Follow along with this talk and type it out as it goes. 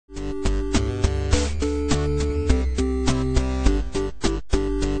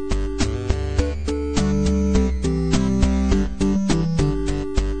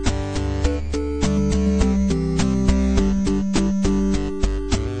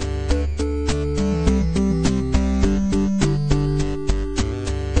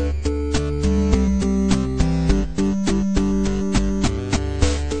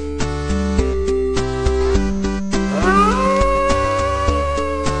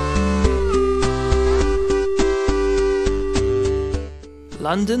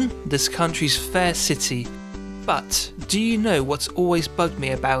London, this country's fair city. But do you know what's always bugged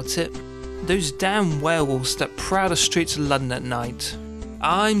me about it? Those damn werewolves that prowl the streets of London at night.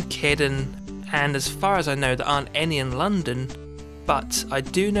 I'm kidding, and as far as I know there aren't any in London, but I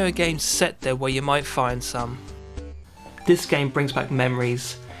do know a game set there where you might find some. This game brings back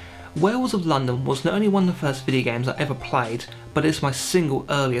memories. Werewolves of London was not only one of the first video games I ever played, but it's my single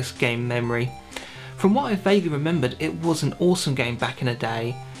earliest game memory. From what I vaguely remembered, it was an awesome game back in the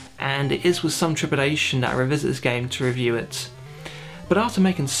day, and it is with some trepidation that I revisit this game to review it. But after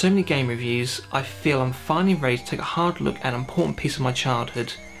making so many game reviews, I feel I'm finally ready to take a hard look at an important piece of my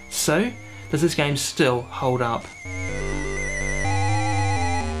childhood. So, does this game still hold up?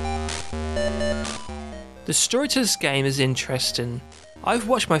 The story to this game is interesting. I've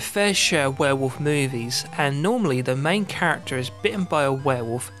watched my fair share of werewolf movies, and normally the main character is bitten by a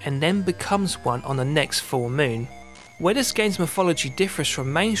werewolf and then becomes one on the next full moon. Where this game's mythology differs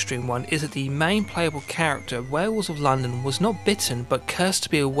from mainstream one is that the main playable character, Werewolves of London, was not bitten but cursed to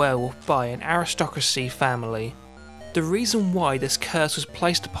be a werewolf by an aristocracy family. The reason why this curse was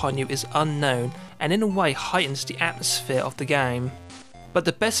placed upon you is unknown, and in a way heightens the atmosphere of the game. But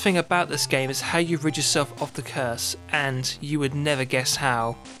the best thing about this game is how you rid yourself of the curse, and you would never guess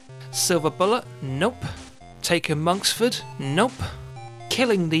how. Silver bullet? Nope. Taking Monksford? Nope.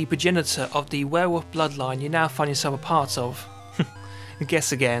 Killing the progenitor of the werewolf bloodline you now find yourself a part of?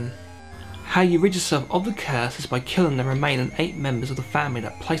 Guess again. How you rid yourself of the curse is by killing the remaining 8 members of the family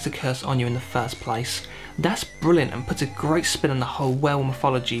that placed the curse on you in the first place. That's brilliant and puts a great spin on the whole werewolf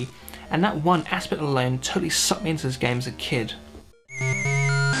mythology, and that one aspect alone totally sucked me into this game as a kid.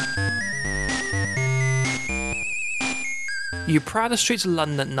 You prowl the streets of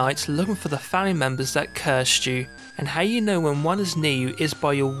London at night looking for the family members that cursed you, and how you know when one is near you is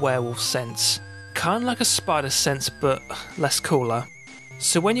by your werewolf sense. Kinda like a spider sense, but less cooler.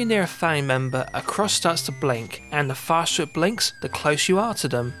 So when you're near a family member, a cross starts to blink, and the faster it blinks, the closer you are to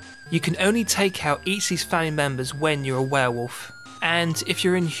them. You can only take out each of these family members when you're a werewolf. And if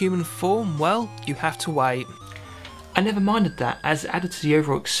you're in human form, well, you have to wait. I never minded that, as it added to the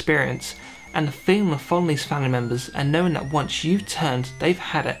overall experience, and the feeling of following these family members and knowing that once you've turned, they've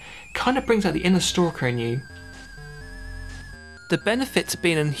had it, kinda brings out the inner stalker in you. The benefit to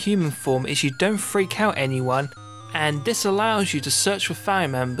being in human form is you don't freak out anyone, and this allows you to search for family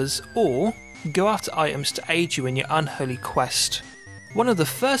members or go after items to aid you in your unholy quest. One of the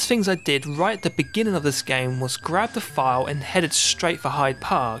first things I did right at the beginning of this game was grab the file and headed straight for Hyde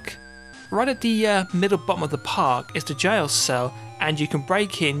Park. Right at the middle bottom of the park is the jail cell, and you can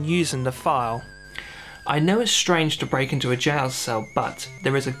break in using the file. I know it's strange to break into a jail cell, but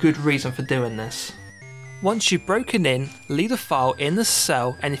there is a good reason for doing this. Once you've broken in, leave the file in the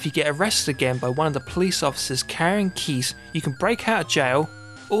cell, and if you get arrested again by one of the police officers carrying keys, you can break out of jail,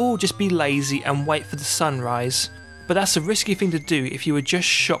 or just be lazy and wait for the sunrise. But that's a risky thing to do if you were just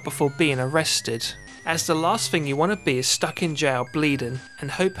shot before being arrested, as the last thing you want to be is stuck in jail bleeding and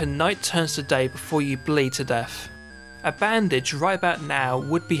hoping night turns to day before you bleed to death. A bandage right about now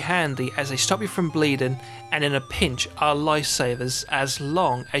would be handy as they stop you from bleeding, and in a pinch are lifesavers as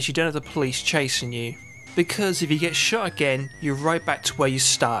long as you don't have the police chasing you. Because if you get shot again, you're right back to where you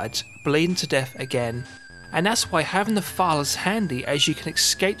started, bleeding to death again. And that's why having the file is handy, as you can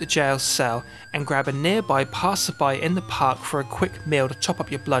escape the jail cell and grab a nearby passerby in the park for a quick meal to top up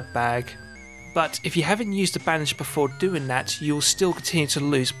your blood bag. But if you haven't used the bandage before doing that, you will still continue to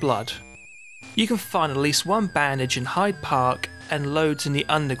lose blood. You can find at least one bandage in Hyde Park and loads in the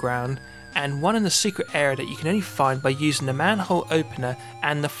underground, and one in the secret area that you can only find by using the manhole opener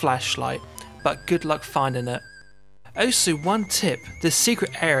and the flashlight, but good luck finding it. Also, one tip, this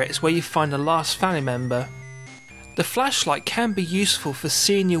secret area is where you find the last family member. The flashlight can be useful for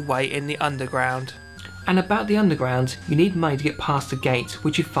seeing your way in the underground. And about the underground, you need money to get past the gate,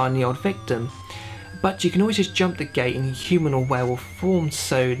 which you find the old victim. But you can always just jump the gate in human or werewolf form,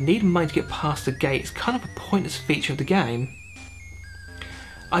 so needing money to get past the gate is kind of a pointless feature of the game.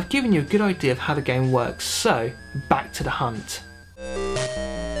 I've given you a good idea of how the game works, so back to the hunt.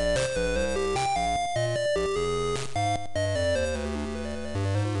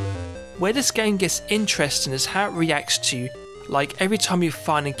 Where this game gets interesting is how it reacts to you. Like every time you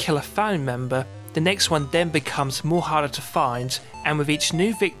find and kill a family member, the next one then becomes more harder to find, and with each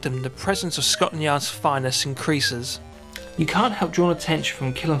new victim the presence of Scotland Yard's finest increases. You can't help drawing attention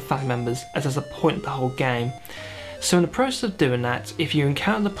from killing family members, as there's a point of the whole game. So in the process of doing that, if you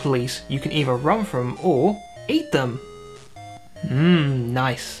encounter the police, you can either run from them or eat them.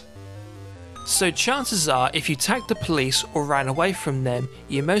 Nice. So chances are, if you tagged the police or ran away from them,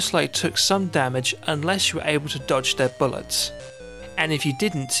 you most likely took some damage unless you were able to dodge their bullets. and if you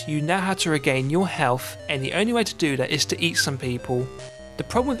didn't, you now have to regain your health, and the only way to do that is to eat some people. The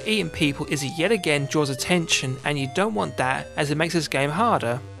problem with eating people is it yet again draws attention, and you don't want that as it makes this game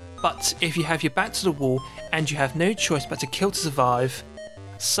harder. But if you have your back to the wall and you have no choice but to kill to survive,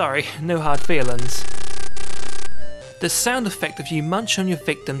 sorry, no hard feelings. The sound effect of you munching on your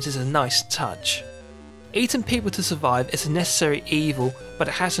victims is a nice touch. Eating people to survive is a necessary evil, but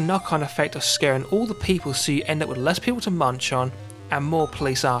it has a knock-on effect of scaring all the people so you end up with less people to munch on and more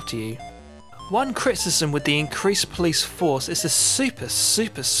police after you. One criticism with the increased police force is the super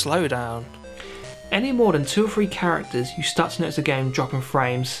slowdown. Any more than 2 or 3 characters you start to notice the game dropping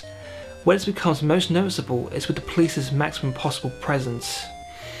frames. Where this becomes most noticeable is with the police's maximum possible presence.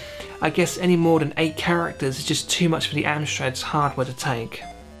 I guess any more than 8 characters is just too much for the Amstrad's hardware to take.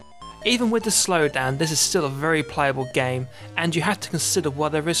 Even with the slowdown, this is still a very playable game, and you have to consider why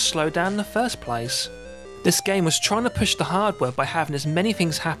there is slowdown in the first place. This game was trying to push the hardware by having as many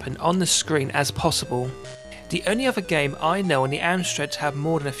things happen on the screen as possible. The only other game I know on the Amstrad to have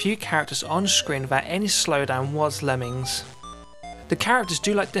more than a few characters on screen without any slowdown was Lemmings. The characters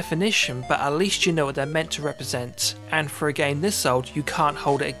do lack definition, but at least you know what they're meant to represent, and for a game this old, you can't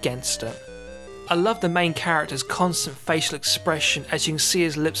hold it against it. I love the main character's constant facial expression as you can see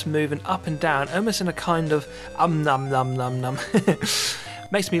his lips moving up and down almost in a kind of num num num num.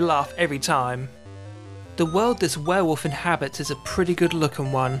 Makes me laugh every time. The world this werewolf inhabits is a pretty good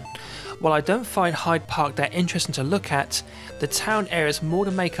looking one. While I don't find Hyde Park that interesting to look at, the town areas more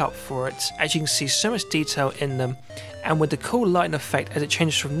than make up for it as you can see so much detail in them, and with the cool lighting effect as it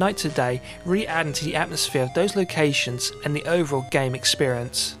changes from night to day really adding to the atmosphere of those locations and the overall game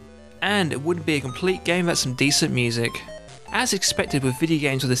experience. And it wouldn't be a complete game without some decent music. As expected with video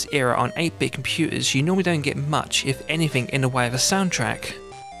games of this era on 8-bit computers, you normally don't get much, if anything, in the way of a soundtrack.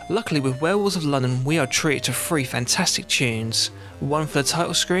 Luckily with Werewolves of London we are treated to 3 fantastic tunes, 1 for the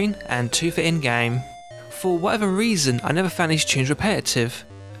title screen and 2 for in-game. For whatever reason I never found these tunes repetitive,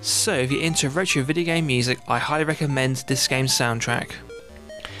 so if you're into retro video game music I highly recommend this game's soundtrack.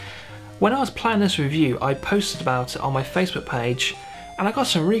 When I was planning this review I posted about it on my Facebook page, and I got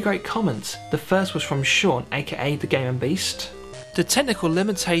some really great comments. The first was from Sean, aka The Game and Beast. The technical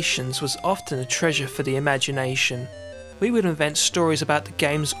limitations was often a treasure for the imagination. We would invent stories about the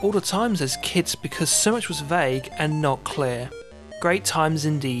games all the time as kids because so much was vague and not clear. Great times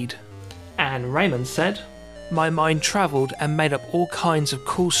indeed. And Raymond said, my mind travelled and made up all kinds of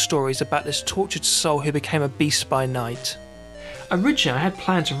cool stories about this tortured soul who became a beast by night. Originally I had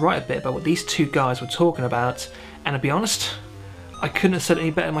planned to write a bit about what these 2 guys were talking about, and to be honest, I couldn't have said it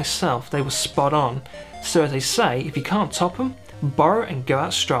any better myself. They were spot on. So as they say, if you can't top them, borrow and go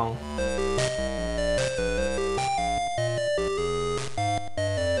out strong.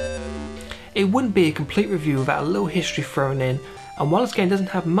 It wouldn't be a complete review without a little history thrown in, and while this game doesn't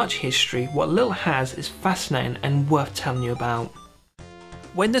have much history, what little has is fascinating and worth telling you about.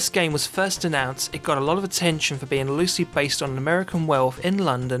 When this game was first announced, it got a lot of attention for being loosely based on an American werewolf in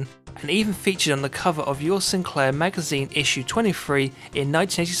London, and even featured on the cover of Your Sinclair magazine issue 23 in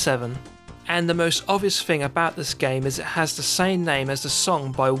 1987. And the most obvious thing about this game is it has the same name as the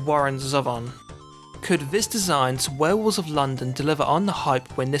song by Warren Zevon. Could Viz Design's Werewolves of London deliver on the hype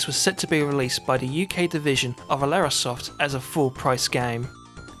when this was set to be released by the UK division of Alerasoft as a full price game?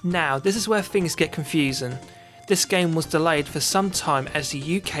 Now this is where things get confusing. This game was delayed for some time as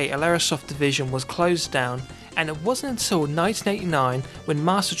the UK Alerasoft division was closed down, and it wasn't until 1989 when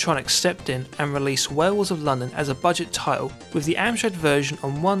Mastertronic stepped in and released Werewolves of London as a budget title with the Amstrad version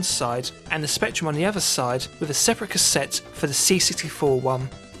on one side and the Spectrum on the other side with a separate cassette for the C64 one.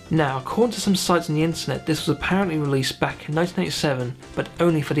 Now according to some sites on the internet this was apparently released back in 1987 but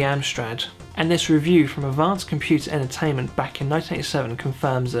only for the Amstrad, and this review from Advanced Computer Entertainment back in 1987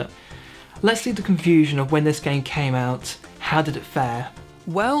 confirms it. Let's leave the confusion of when this game came out. How did it fare?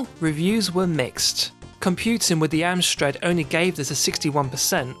 Well, reviews were mixed. Computing with the Amstrad only gave this a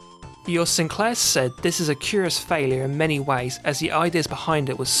 61%. Your Sinclair said this is a curious failure in many ways as the ideas behind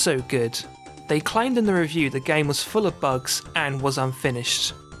it was so good. They claimed in the review the game was full of bugs and was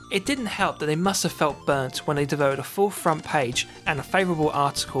unfinished. It didn't help that they must have felt burnt when they devoted a full front page and a favourable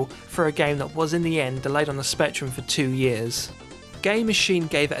article for a game that was in the end delayed on the Spectrum for 2 years. Game Machine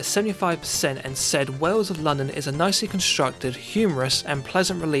gave it a 75% and said Werewolves of London is a nicely constructed, humorous and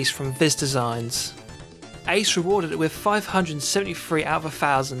pleasant release from Viz Designs. Ace rewarded it with 573 out of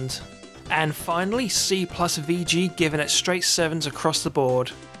 1000. And finally, C plus VG giving it straight 7s across the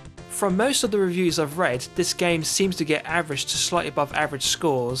board. From most of the reviews I've read, this game seems to get average to slightly above average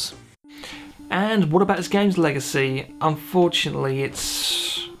scores. And what about this game's legacy? Unfortunately,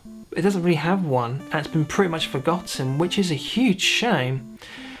 it's It doesn't really have one, and it's been pretty much forgotten, which is a huge shame.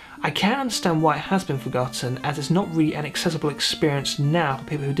 I can understand why it has been forgotten, as it's not really an accessible experience now for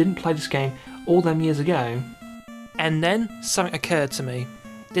people who didn't play this game all them years ago. And then something occurred to me.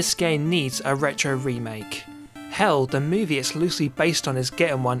 This game needs a retro remake. Hell, the movie it's loosely based on is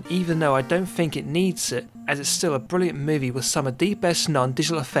getting one, even though I don't think it needs it, as it's still a brilliant movie with some of the best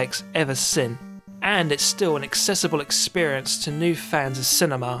non-digital effects ever seen. And it's still an accessible experience to new fans of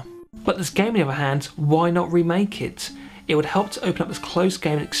cinema. But this game on the other hand, why not remake it? It would help to open up this closed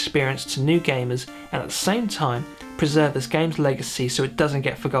gaming experience to new gamers and at the same time preserve this game's legacy so it doesn't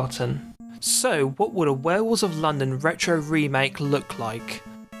get forgotten. So what would a Werewolves of London retro remake look like?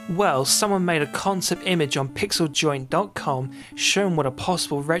 Well, someone made a concept image on pixeljoint.com showing what a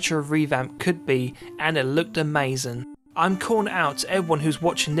possible retro revamp could be, and it looked amazing. I'm calling out to everyone who's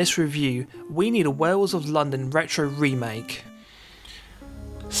watching this review, we need a Werewolves of London retro remake.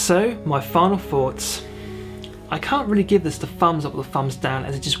 So, my final thoughts. I can't really give this the thumbs up or the thumbs down,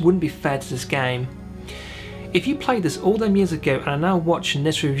 as it just wouldn't be fair to this game. If you played this all them years ago and are now watching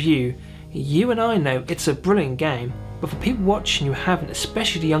this review, you and I know it's a brilliant game, but for people watching who haven't,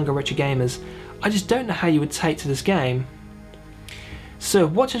 especially the younger retro gamers, I just don't know how you would take to this game. So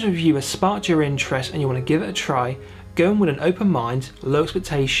if watching this review has sparked your interest and you want to give it a try, go in with an open mind, low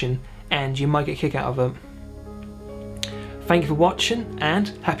expectation, and you might get a kick out of it. Thank you for watching and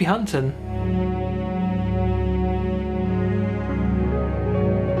happy hunting!